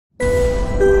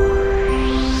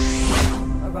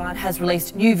has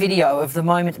released new video of the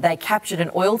moment they captured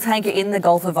an oil tanker in the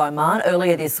Gulf of Oman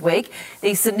earlier this week.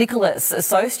 The St Nicholas,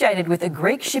 associated with a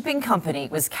Greek shipping company,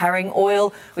 was carrying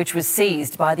oil which was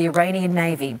seized by the Iranian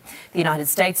Navy. The United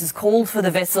States has called for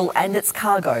the vessel and its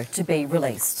cargo to be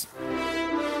released.